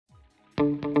Hello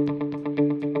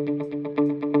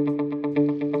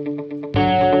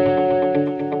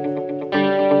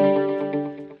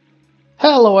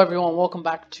everyone, welcome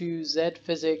back to Z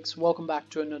Physics. Welcome back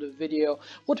to another video.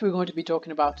 What we're going to be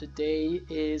talking about today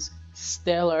is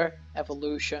stellar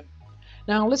evolution.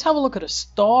 Now let's have a look at a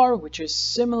star which is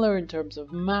similar in terms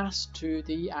of mass to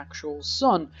the actual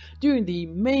sun. During the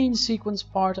main sequence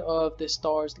part of the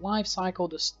star's life cycle,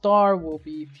 the star will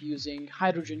be fusing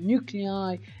hydrogen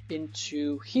nuclei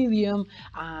into helium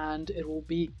and it will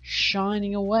be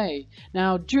shining away.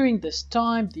 Now during this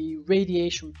time the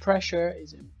radiation pressure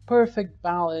is in perfect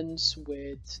balance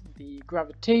with the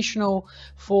gravitational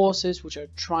forces which are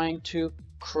trying to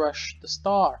crush the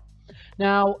star.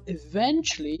 Now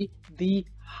eventually the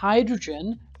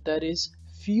hydrogen that is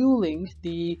fueling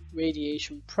the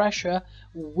radiation pressure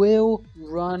will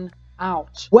run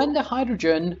out. When the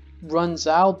hydrogen runs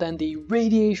out, then the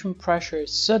radiation pressure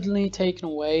is suddenly taken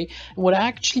away, and what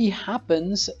actually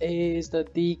happens is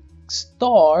that the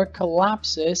star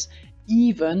collapses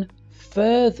even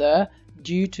further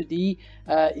due to the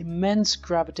immense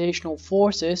gravitational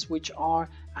forces which are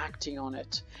acting on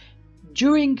it.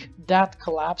 During that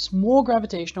collapse, more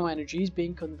gravitational energy is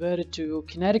being converted to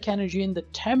kinetic energy and the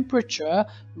temperature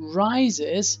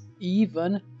rises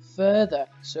even further.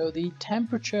 So the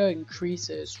temperature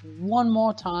increases one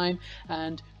more time,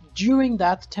 and during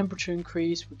that temperature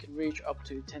increase we can reach up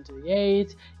to 10 to the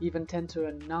 8, even 10 to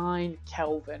the 9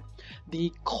 Kelvin.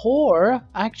 The core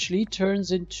actually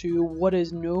turns into what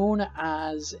is known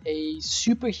as a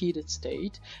superheated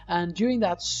state, and during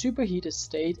that superheated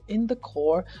state in the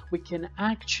core we can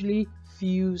actually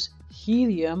fuse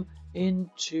helium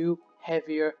into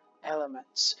heavier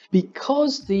elements.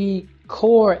 Because the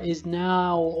core is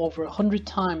now over 100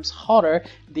 times hotter,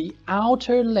 the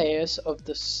outer layers of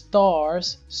the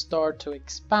stars start to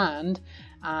expand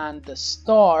and the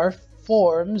star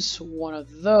forms one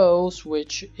of those,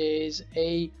 which is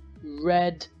a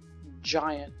red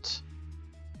giant.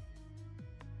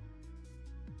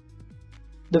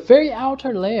 The very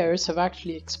outer layers have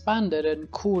actually expanded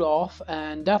and cooled off,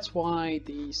 and that's why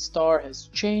the star has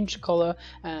changed color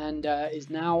and is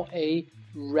now a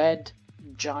red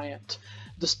giant.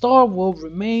 The star will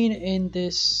remain in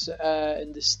this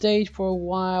state for a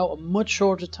while, a much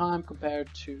shorter time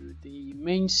compared to the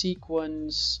main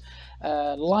sequence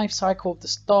life cycle of the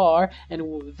star, and it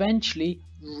will eventually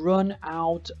run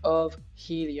out of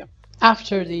helium.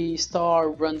 After the star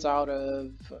runs out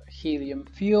of helium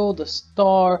fuel, the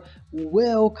star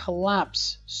will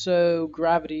collapse, so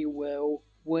gravity will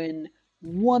win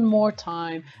one more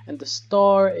time and the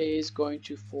star is going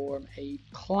to form a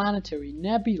planetary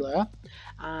nebula,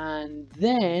 and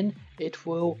then it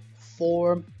will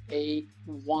form a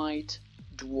white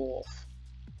dwarf.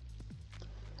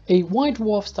 A white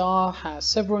dwarf star has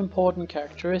several important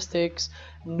characteristics.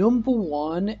 Number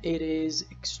one, it is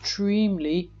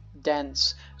extremely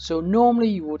dense. So normally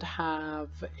you would have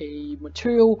a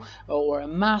material or a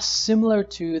mass similar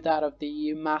to that of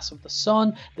the mass of the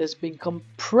sun that's been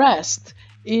compressed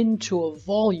into a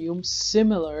volume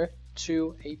similar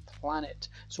to a planet.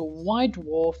 So white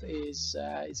dwarf is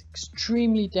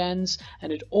extremely dense,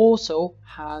 and it also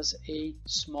has a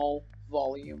small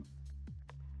volume.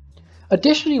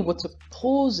 Additionally, what's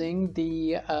opposing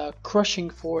the crushing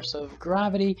force of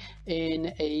gravity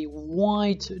in a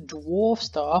white dwarf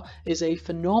star is a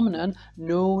phenomenon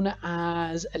known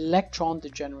as electron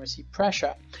degeneracy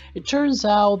pressure. It turns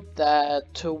out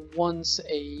that once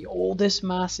all this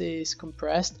mass is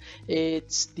compressed,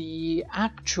 it's the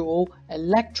actual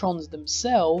electrons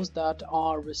themselves that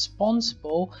are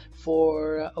responsible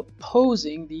for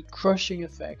opposing the crushing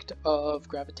effect of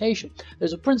gravitation.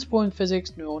 There's a principle in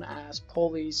physics known as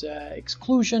Pauli's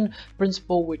exclusion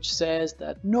principle, which says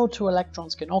that no two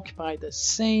electrons can occupy the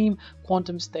same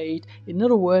quantum state. In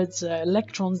other words,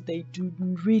 electrons, they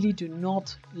really do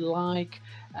not like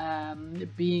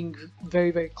being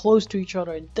very close to each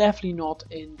other, and definitely not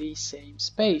in the same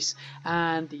space.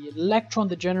 And the electron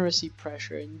degeneracy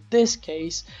pressure in this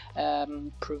case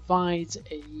provides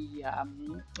a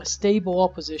stable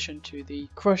opposition to the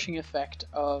crushing effect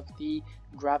of the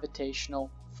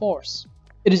gravitational force.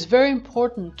 It is very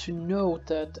important to note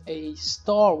that a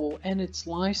star will end its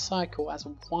life cycle as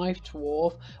a white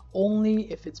dwarf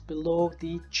only if it's below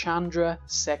the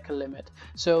Chandrasekah limit.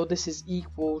 So this is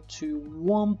equal to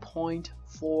 1.4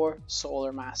 4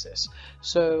 solar masses.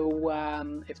 So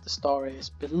if the star is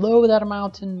below that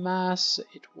amount in mass,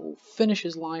 it will finish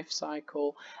its life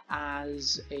cycle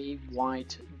as a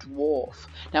white dwarf.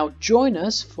 Now join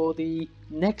us for the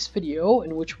next video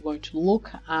in which we're going to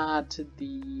look at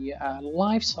the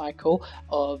life cycle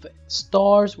of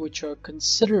stars which are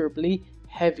considerably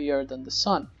heavier than the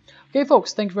Sun. Okay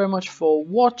folks, thank you very much for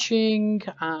watching,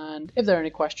 and if there are any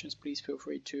questions, please feel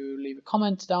free to leave a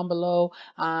comment down below,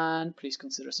 and please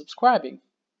consider subscribing.